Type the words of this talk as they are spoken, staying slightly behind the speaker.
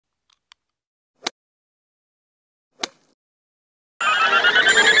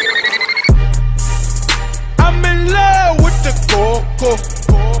I'm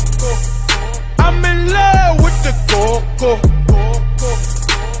in love with the coco.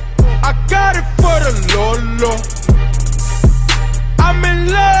 I got it for the Lolo. I'm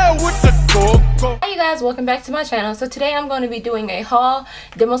in love with the coco. Hey you guys, welcome back to my channel. So today I'm going to be doing a haul,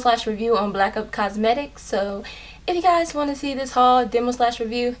 demo slash review on Black Up Cosmetics. So if you guys want to see this haul, demo slash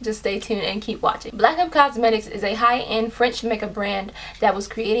review, just stay tuned and keep watching. Black Up Cosmetics is a high-end French makeup brand that was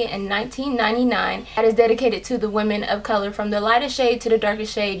created in 1999 that is dedicated to the women of color. From the lightest shade to the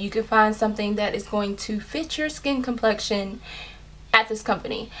darkest shade, you can find something that is going to fit your skin complexion at this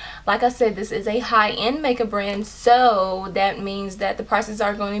company. Like I said, this is a high-end makeup brand, so that means that the prices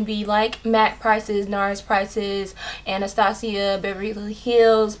are going to be like MAC prices, NARS prices, Anastasia, Beverly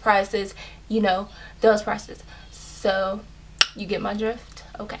Hills prices, you know, those prices. So you get my drift?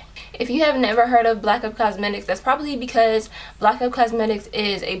 Okay. If you have never heard of Black Up Cosmetics, that's probably because Black Up Cosmetics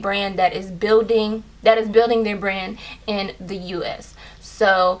is a brand that is building their brand in the US.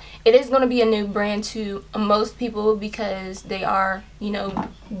 So it is going to be a new brand to most people because they are, you know,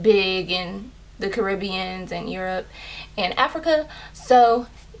 big in the Caribbeans and Europe and Africa. So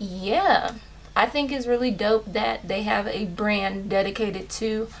yeah, I think it's really dope that they have a brand dedicated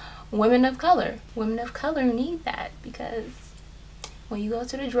to women of color. Women of color need that because when you go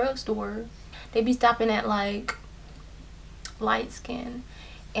to the drugstore, they be stopping at like light skin.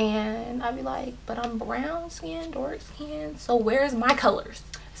 And I'd be like, but I'm brown skin, dark skin, so where's my colors?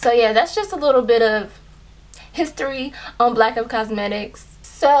 So yeah, that's just a little bit of history on Black Up Cosmetics.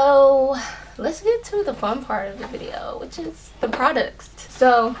 So let's get to the fun part of the video, which is the products.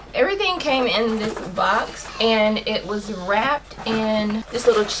 So everything came in this box and it was wrapped in this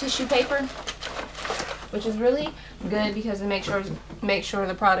little tissue paper, which is really good because it makes sure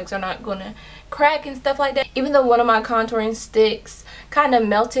the products are not gonna crack and stuff like that. Even though one of my contouring sticks kind of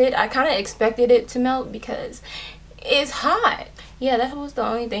melted, I kind of expected it to melt because it's hot. Yeah, that was the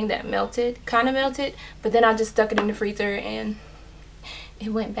only thing that melted, kind of melted, but then I just stuck it in the freezer and it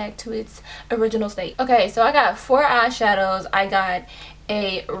went back to its original state. Okay, so I got 4 eyeshadows. I got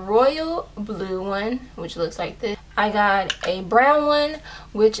a royal blue one, which looks like this. I got a brown one,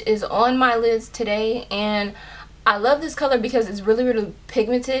 which is on my lids today, and I love this color because it's really, really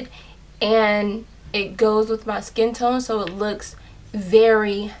pigmented and it goes with my skin tone, so it looks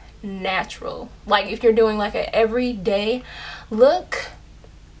very natural. Like if you're doing like a everyday look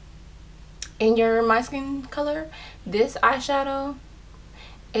in my skin color, this eyeshadow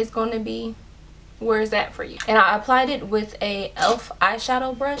is going to be where it's at for you. And I applied it with a e.l.f.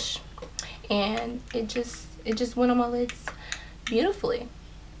 eyeshadow brush and it just went on my lids beautifully.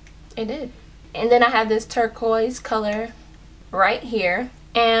 It did. And then I have this turquoise color right here.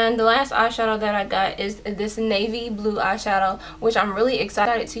 And the last eyeshadow that I got is this navy blue eyeshadow, which I'm really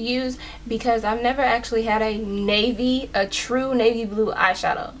excited to use because I've never actually had a true navy blue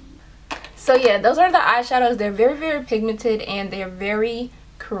eyeshadow. So yeah, those are the eyeshadows. They're very, very pigmented and they're very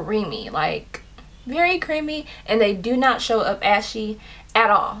creamy, like very creamy, and they do not show up ashy at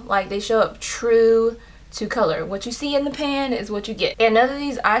all. Like they show up true to color. What you see in the pan is what you get. And none of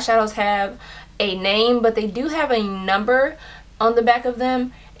these eyeshadows have a name, but they do have a number on the back of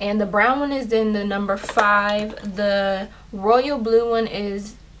them, and the brown one is in the number 5, the royal blue one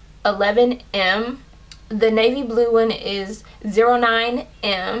is 11M, the navy blue one is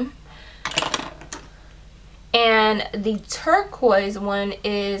 09M, and the turquoise one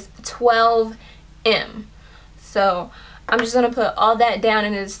is 12M. So I'm just gonna put all that down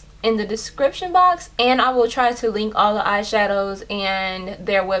in the description box, and I will try to link all the eyeshadows and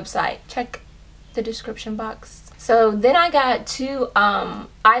their website. Check the description box. So then I got 2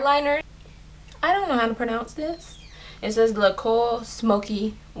 eyeliners. I don't know how to pronounce this. It says Le Cool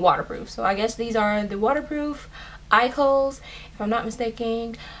Smoky Waterproof. So I guess these are the waterproof eye coals, if I'm not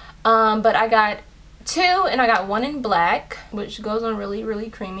mistaken. But I got 2, and I got 1 in black, which goes on really,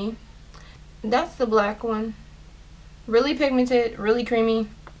 really creamy. That's the black one. Really pigmented, really creamy.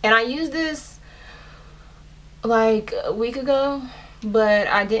 And I used this like a week ago, but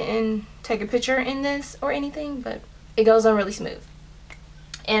I didn't take a picture in this or anything, but it goes on really smooth.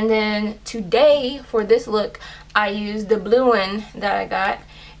 And then today for this look I used the blue one that I got,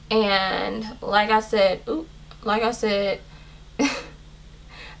 and like I said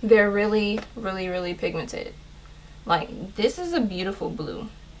they're really, really, really pigmented. Like this is a beautiful blue.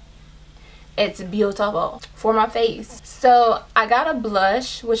 It's beautiful for my face. So I got a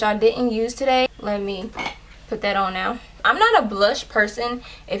blush, which I didn't use today. Let me put that on now. I'm not a blush person.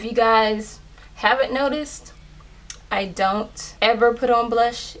 If you guys haven't noticed, I don't ever put on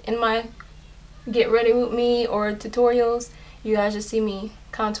blush in my get ready with me or tutorials. You guys just see me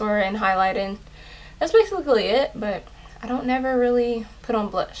contour and highlight, and that's basically it. But I don't never really put on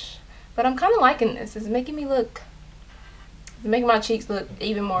blush, but I'm kind of liking this. It's making my cheeks look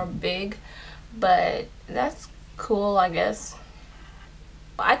even more big, but that's cool, I guess.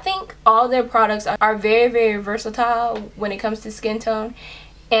 I think all their products are very, very versatile when it comes to skin tone,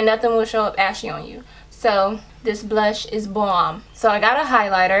 and nothing will show up ashy on you. So this blush is bomb. So I got a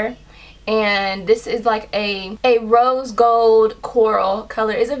highlighter, and this is like a rose gold coral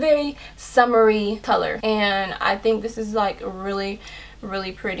color. It's a very summery color, and I think this is like really,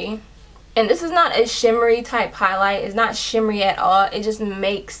 really pretty. And this is not a shimmery type highlight. It's not shimmery at all. It just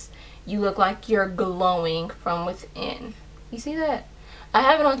makes you look like you're glowing from within. You see that? I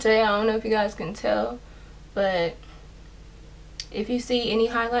have it on today. I don't know if you guys can tell, but if you see any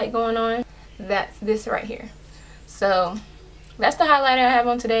highlight going on, that's this right here. So that's the highlighter I have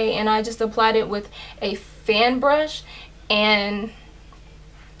on today, and I just applied it with a fan brush, and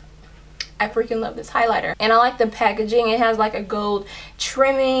I freaking love this highlighter. And I like the packaging. It has like a gold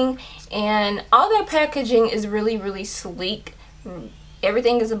trimming, and all their packaging is really, really sleek.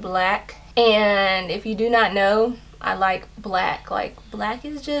 Everything is black, and if you do not know, I like black. Like, black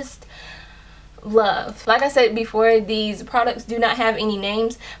is just love. Like I said before, these products do not have any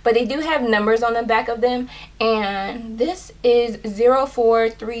names, but they do have numbers on the back of them, and this is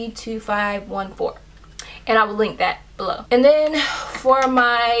 04-32514, and I will link that below. And then for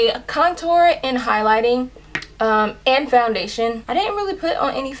my contour and highlighting and foundation, I didn't really put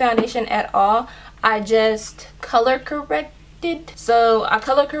on any foundation at all. I just color corrected. So I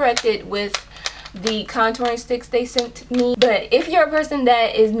color corrected with the contouring sticks they sent me. But if you're a person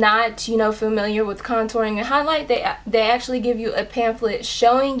that is not, you know, familiar with contouring and highlight, they actually give you a pamphlet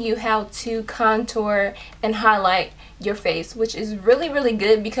showing you how to contour and highlight your face, which is really, really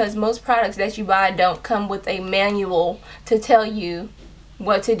good, because most products that you buy don't come with a manual to tell you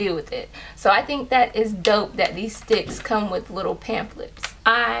what to do with it. So I think that is dope that these sticks come with little pamphlets.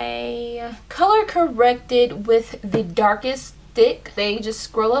 I color corrected with the darkest stick. They just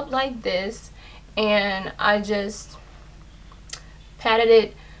scroll up like this, and I just patted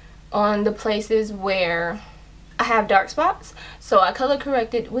it on the places where I have dark spots. So I color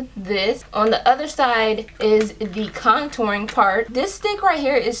corrected with this. On the other side is the contouring part. This stick right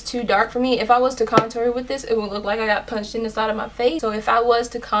here is too dark for me. If I was to contour with this, it would look like I got punched in the side of my face. So if I was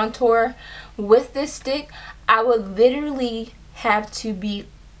to contour with this stick, I would literally have to be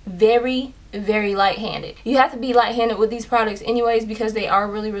very, very light-handed. You have to be light-handed with these products anyways, because they are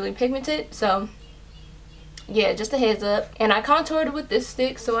really, really pigmented. So yeah, just a heads up. And I contoured with this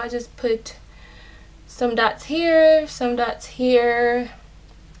stick, so I just put some dots here, some dots here,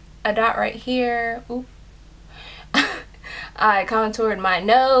 a dot right here. Oop. I contoured my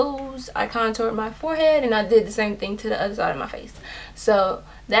nose, I contoured my forehead, and I did the same thing to the other side of my face. So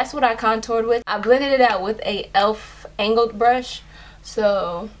that's what I contoured with. I blended it out with a e.l.f. angled brush.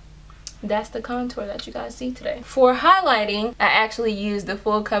 So that's the contour that you guys see today. For highlighting, I actually used the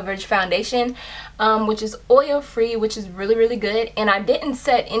full coverage foundation, which is oil free, which is really, really good. And I didn't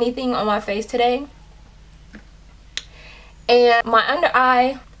set anything on my face today, and my under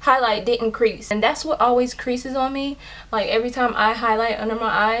eye highlight didn't crease, and that's what always creases on me. Like, every time I highlight under my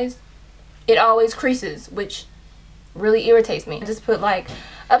eyes, it always creases, which really irritates me. I just put like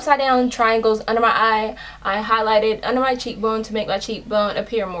upside down triangles under my eye. I highlighted under my cheekbone to make my cheekbone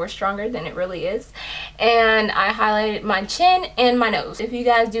appear more stronger than it really is, and I highlighted my chin and my nose. If you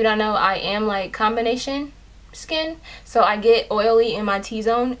guys do not know, I am like combination skin, so I get oily in my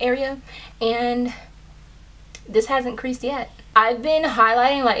T-zone area, and this hasn't creased yet. I've been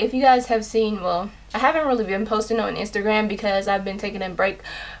highlighting, like, if you guys have seen, well, I haven't really been posting on Instagram because I've been taking a break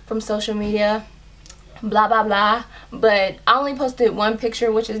from social media, blah blah blah, but I only posted one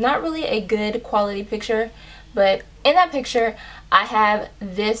picture, which is not really a good quality picture, but in that picture I have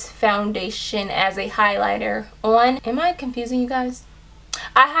this foundation as a highlighter on. Am I confusing you guys?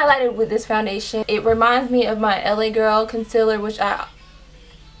 I highlighted with this foundation. It reminds me of my LA Girl concealer, which I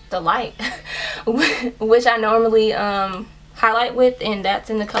which I normally highlight with, and that's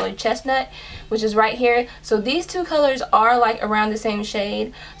in the color Chestnut, which is right here. So these two colors are like around the same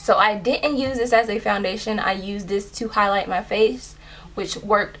shade, so I didn't use this as a foundation. I used this to highlight my face, which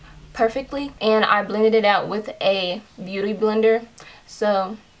worked perfectly, and I blended it out with a beauty blender.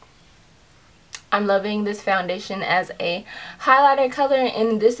 So I'm loving this foundation as a highlighter color,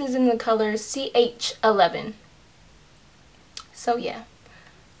 and this is in the color CH11. So yeah,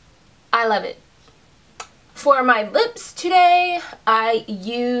 I love it. For my lips today, I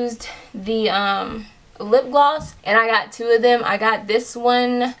used the lip gloss, and I got two of them. I got this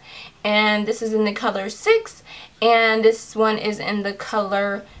one, and this is in the color 6, and this one is in the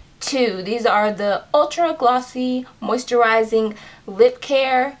color two. These are the Ultra Glossy Moisturizing Lip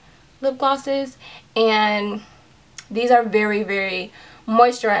Care lip glosses, and these are very, very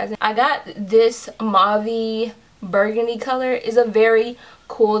moisturizing. I got this mauve burgundy color. It's a very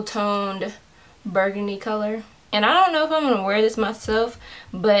cool toned burgundy color, and I don't know if I'm gonna wear this myself,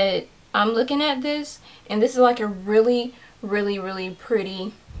 but I'm looking at this and this is like a really, really, really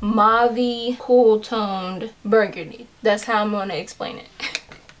pretty mauve cool toned burgundy. That's how I'm gonna explain it.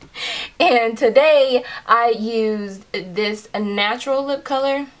 And today I used this natural lip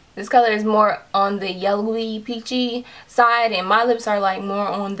color. This color is more on the yellowy peachy side, and my lips are like more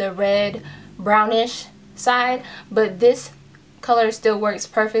on the red brownish side, but this color still works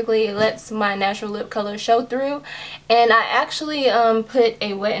perfectly. It lets my natural lip color show through. And I actually put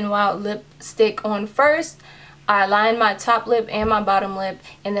a Wet n Wild lipstick on first. I lined my top lip and my bottom lip,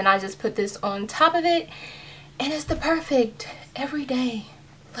 and then I just put this on top of it, and it's the perfect everyday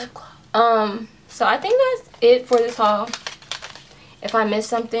lip gloss. So I think that's it for this haul. If I missed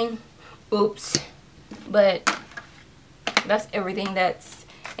something, oops, but that's everything that's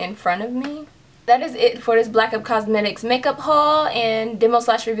in front of me. That is it for this Black Up Cosmetics makeup haul and demo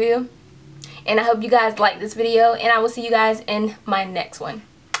slash review. And I hope you guys like this video, and I will see you guys in my next one.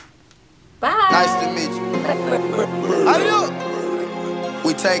 Bye. Nice to meet you.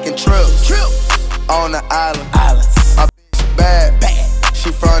 We taking trips on the island. My bitch bad.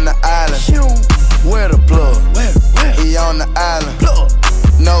 She from the island. Where the plug? He on the island.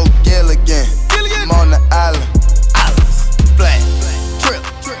 No Gilligan. I'm on the island. Black.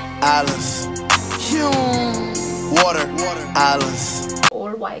 Islands. Water. Islands.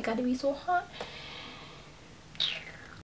 Or why it gotta be so hot?